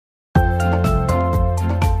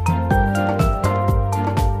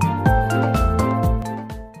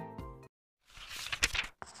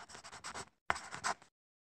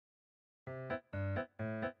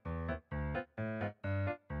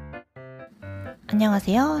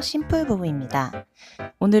안녕하세요. 심플부부입니다.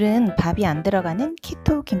 오늘은 밥이 안 들어가는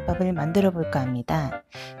키토 김밥을 만들어 볼까 합니다.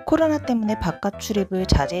 코로나 때문에 바깥 출입을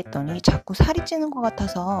자제했더니 자꾸 살이 찌는 것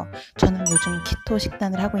같아서 저는 요즘 키토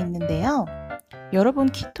식단을 하고 있는데요. 여러분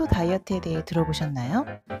키토 다이어트에 대해 들어보셨나요?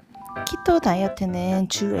 키토 다이어트는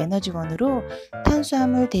주 에너지원으로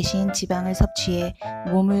탄수화물 대신 지방을 섭취해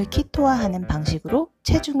몸을 키토화하는 방식으로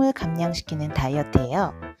체중을 감량시키는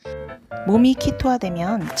다이어트예요. 몸이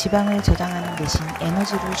키토화되면 지방을 저장하는 대신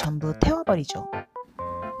에너지를 전부 태워버리죠.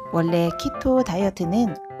 원래 키토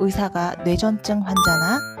다이어트는 의사가 뇌전증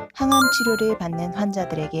환자나 항암 치료를 받는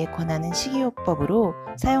환자들에게 권하는 식이요법으로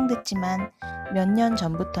사용됐지만 몇 년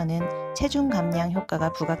전부터는 체중 감량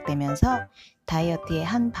효과가 부각되면서 다이어트의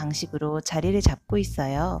한 방식으로 자리를 잡고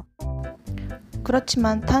있어요.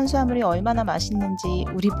 그렇지만 탄수화물이 얼마나 맛있는지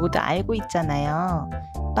우리 모두 알고 있잖아요.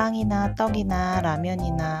 빵이나 떡이나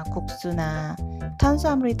라면이나 국수나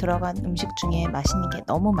탄수화물이 들어간 음식 중에 맛있는 게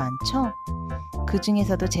너무 많죠? 그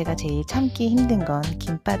중에서도 제가 제일 참기 힘든 건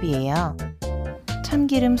김밥이에요.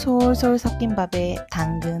 참기름 솔솔 섞인 밥에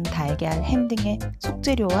당근, 달걀, 햄 등의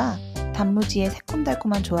속재료와 단무지의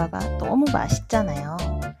새콤달콤한 조화가 너무 맛있잖아요.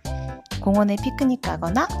 공원에 피크닉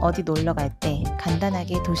가거나 어디 놀러 갈 때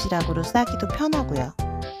간단하게 도시락으로 싸기도 편하고요.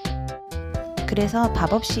 그래서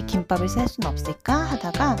밥 없이 김밥을 쌀 순 없을까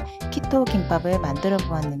하다가 키토 김밥을 만들어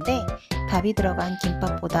보았는데 밥이 들어간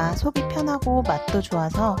김밥보다 속이 편하고 맛도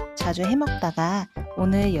좋아서 자주 해먹다가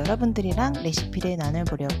오늘 여러분들이랑 레시피를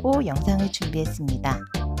나눠보려고 영상을 준비했습니다.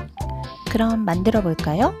 그럼 만들어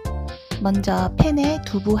볼까요? 먼저 팬에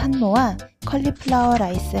두부 한 모와 컬리플라워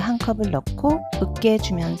라이스 한 컵을 넣고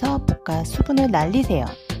으깨주면서 볶아 수분을 날리세요.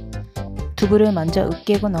 두부를 먼저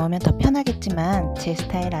으깨고 넣으면 더 편하겠지만 제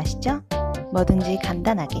스타일 아시죠? 뭐든지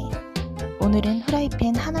간단하게. 오늘은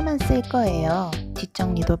후라이팬 하나만 쓸 거예요.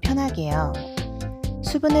 뒷정리도 편하게요.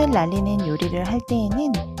 수분을 날리는 요리를 할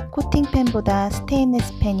때에는 코팅팬보다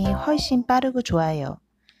스테인레스팬이 훨씬 빠르고 좋아요.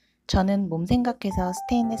 저는 몸 생각해서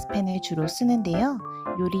스테인레스팬을 주로 쓰는데요.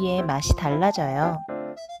 요리의 맛이 달라져요.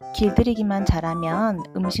 길들이기만 잘하면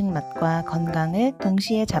음식 맛과 건강을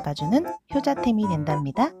동시에 잡아주는 효자템이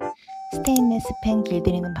된답니다. 스테인레스팬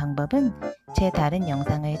길들이는 방법은 제 다른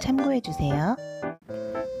영상을 참고해주세요.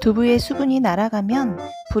 두부의 수분이 날아가면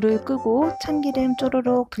불을 끄고 참기름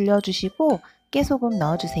쪼로록 둘러주시고 깨소금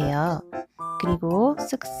넣어주세요. 그리고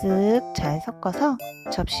쓱쓱 잘 섞어서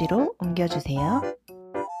접시로 옮겨주세요.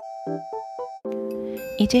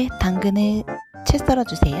 이제 당근을 채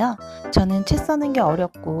썰어주세요. 저는 채 써는 게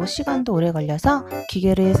어렵고 시간도 오래 걸려서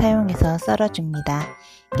기계를 사용해서 썰어줍니다.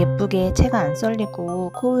 예쁘게 채가 안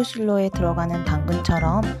썰리고 코울슬로에 들어가는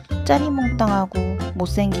당근처럼 짜리몽땅하고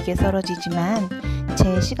못생기게 썰어지지만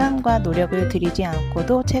제 시간과 노력을 들이지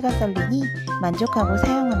않고도 채가 썰리니 만족하고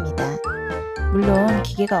사용합니다. 물론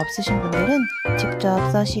기계가 없으신 분들은 직접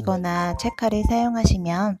써시거나 채칼을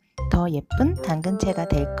사용하시면 더 예쁜 당근채가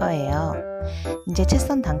될 거예요. 이제 채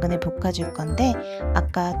썬 당근을 볶아줄 건데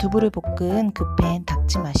아까 두부를 볶은 그 팬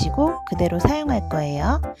닦지 마시고 그대로 사용할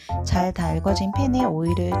거예요. 잘 달궈진 팬에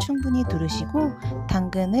오일을 충분히 두르시고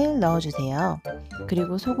당근을 넣어주세요.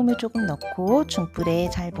 그리고 소금을 조금 넣고 중불에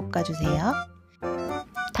잘 볶아주세요.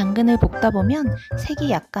 당근을 볶다 보면 색이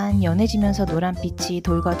약간 연해지면서 노란빛이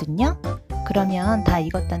돌거든요. 그러면 다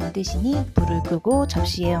익었다는 뜻이니 불을 끄고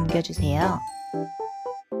접시에 옮겨주세요.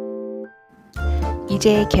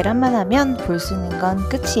 이제 계란만 하면 볼 수 있는 건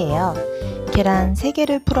끝이에요. 계란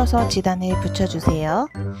 3개를 풀어서 지단에 붙여주세요.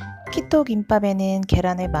 키토 김밥에는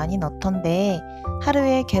계란을 많이 넣던데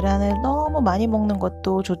하루에 계란을 너무 많이 먹는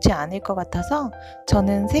것도 좋지 않을 것 같아서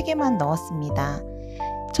저는 3개만 넣었습니다.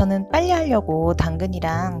 저는 빨리 하려고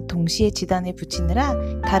당근이랑 동시에 지단을 붙이느라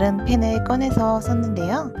다른 팬을 꺼내서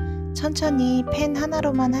썼는데요. 천천히 팬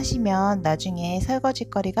하나로만 하시면 나중에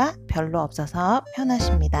설거지거리가 별로 없어서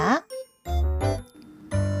편하십니다.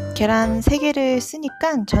 계란 3개를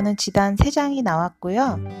쓰니까 저는 지단 3장이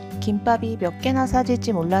나왔고요. 김밥이 몇 개나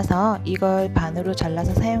싸질지 몰라서 이걸 반으로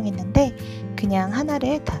잘라서 사용했는데 그냥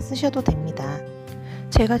하나를 다 쓰셔도 됩니다.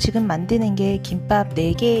 제가 지금 만드는 게 김밥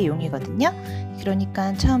 4개의 용이거든요.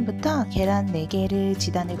 그러니까 처음부터 계란 4개를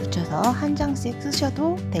지단에 붙여서 한 장씩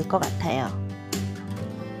쓰셔도 될 것 같아요.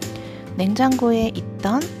 냉장고에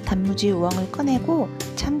있던 단무지 우엉을 꺼내고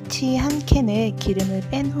참치 한 캔을 기름을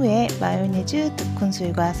뺀 후에 마요네즈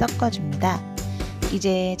 2큰술과 섞어줍니다.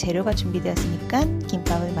 이제 재료가 준비되었으니까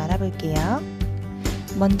김밥을 말아볼게요.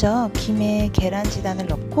 먼저 김에 계란 지단을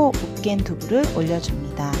넣고 으깬 두부를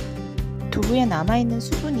올려줍니다. 두부에 남아있는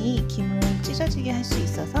수분이 김을 찢어지게 할 수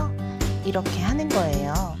있어서 이렇게 하는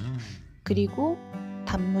거예요. 그리고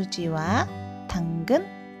단무지와 당근,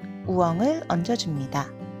 우엉을 얹어줍니다.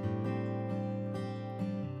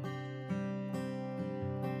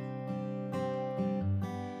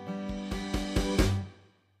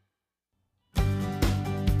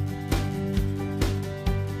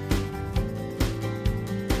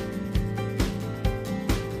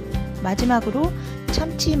 마지막으로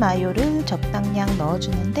참치 마요를 적당량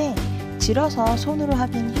넣어주는데 질어서 손으로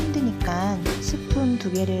하긴 힘드니까 스푼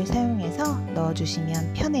 2개를 사용해서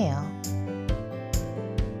넣어주시면 편해요.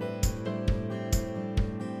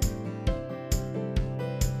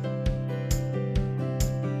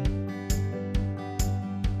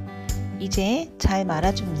 이제 잘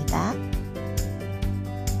말아줍니다.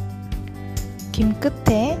 김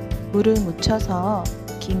끝에 물을 묻혀서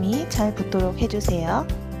김이 잘 붙도록 해주세요.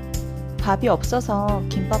 밥이 없어서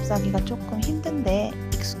김밥 싸기가 조금 힘든데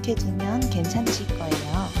익숙해지면 괜찮으실 거예요.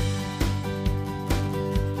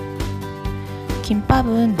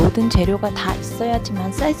 김밥은 모든 재료가 다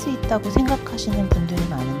있어야지만 쌀 수 있다고 생각하시는 분들이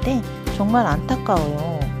많은데 정말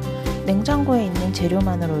안타까워요. 냉장고에 있는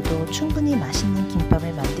재료만으로도 충분히 맛있는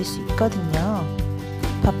김밥을 만들 수 있거든요.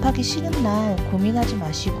 밥하기 싫은 날 고민하지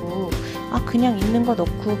마시고 그냥 있는 거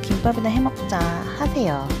넣고 김밥이나 해먹자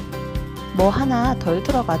하세요. 뭐 하나 덜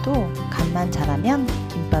들어가도 간만 잘하면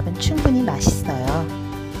김밥은 충분히 맛있어요.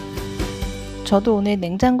 저도 오늘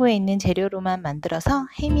냉장고에 있는 재료로만 만들어서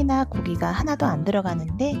햄이나 고기가 하나도 안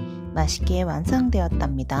들어가는데 맛있게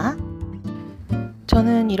완성되었답니다.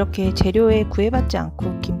 저는 이렇게 재료에 구애받지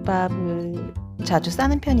않고 김밥을 자주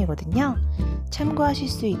싸는 편이거든요. 참고하실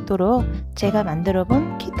수 있도록 제가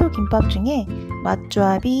만들어본 키토 김밥 중에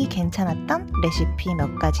맛조합이 괜찮았던 레시피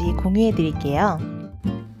몇 가지 공유해 드릴게요.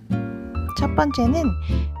 첫 번째는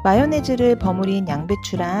마요네즈를 버무린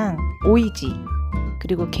양배추랑 오이지,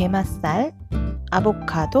 그리고 게맛살,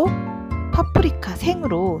 아보카도, 파프리카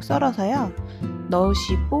생으로 썰어서요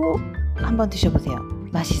넣으시고 한번 드셔보세요.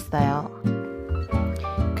 맛있어요.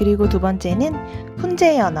 그리고 두 번째는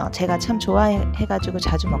훈제 연어, 제가 참 좋아해가지고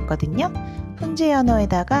자주 먹거든요. 훈제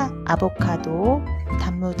연어에다가 아보카도,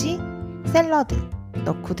 단무지, 샐러드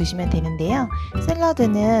넣고 드시면 되는데요.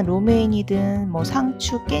 샐러드는 로메인이든 뭐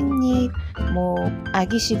상추, 깻잎, 뭐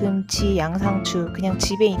아기시금치, 양상추, 그냥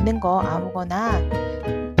집에 있는 거 아무거나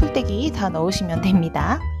풀떼기 다 넣으시면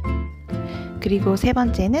됩니다. 그리고 세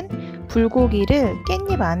번째는 불고기를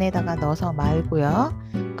깻잎 안에다가 넣어서 말고요.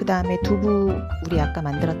 그 다음에 두부 우리 아까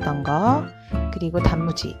만들었던 거, 그리고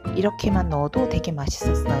단무지 이렇게만 넣어도 되게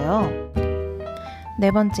맛있었어요. 네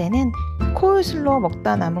번째는 코울슬로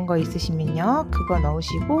먹다 남은 거 있으시면요 그거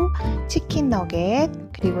넣으시고 치킨 너겟,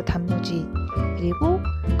 그리고 단무지, 그리고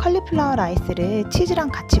컬리플라워 라이스를 치즈랑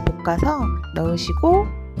같이 볶아서 넣으시고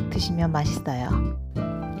드시면 맛있어요.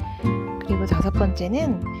 그리고 다섯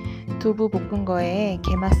번째는 두부 볶은 거에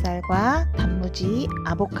게맛살과 단무지,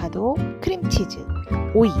 아보카도, 크림치즈,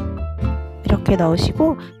 오이 이렇게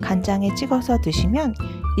넣으시고 간장에 찍어서 드시면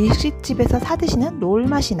일식집에서 사 드시는 롤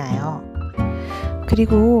맛이 나요.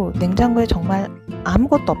 그리고 냉장고에 정말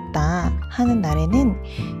아무것도 없다 하는 날에는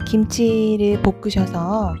김치를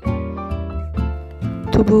볶으셔서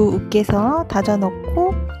두부 으깨서 다져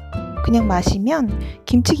넣고 그냥 마시면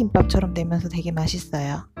김치김밥처럼 되면서 되게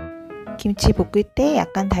맛있어요. 김치 볶을 때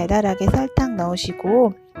약간 달달하게 설탕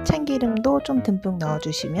넣으시고 참기름도 좀 듬뿍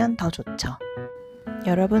넣어주시면 더 좋죠.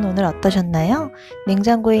 여러분 오늘 어떠셨나요?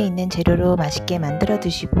 냉장고에 있는 재료로 맛있게 만들어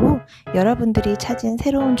드시고 여러분들이 찾은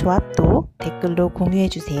새로운 조합도 댓글로 공유해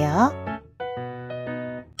주세요.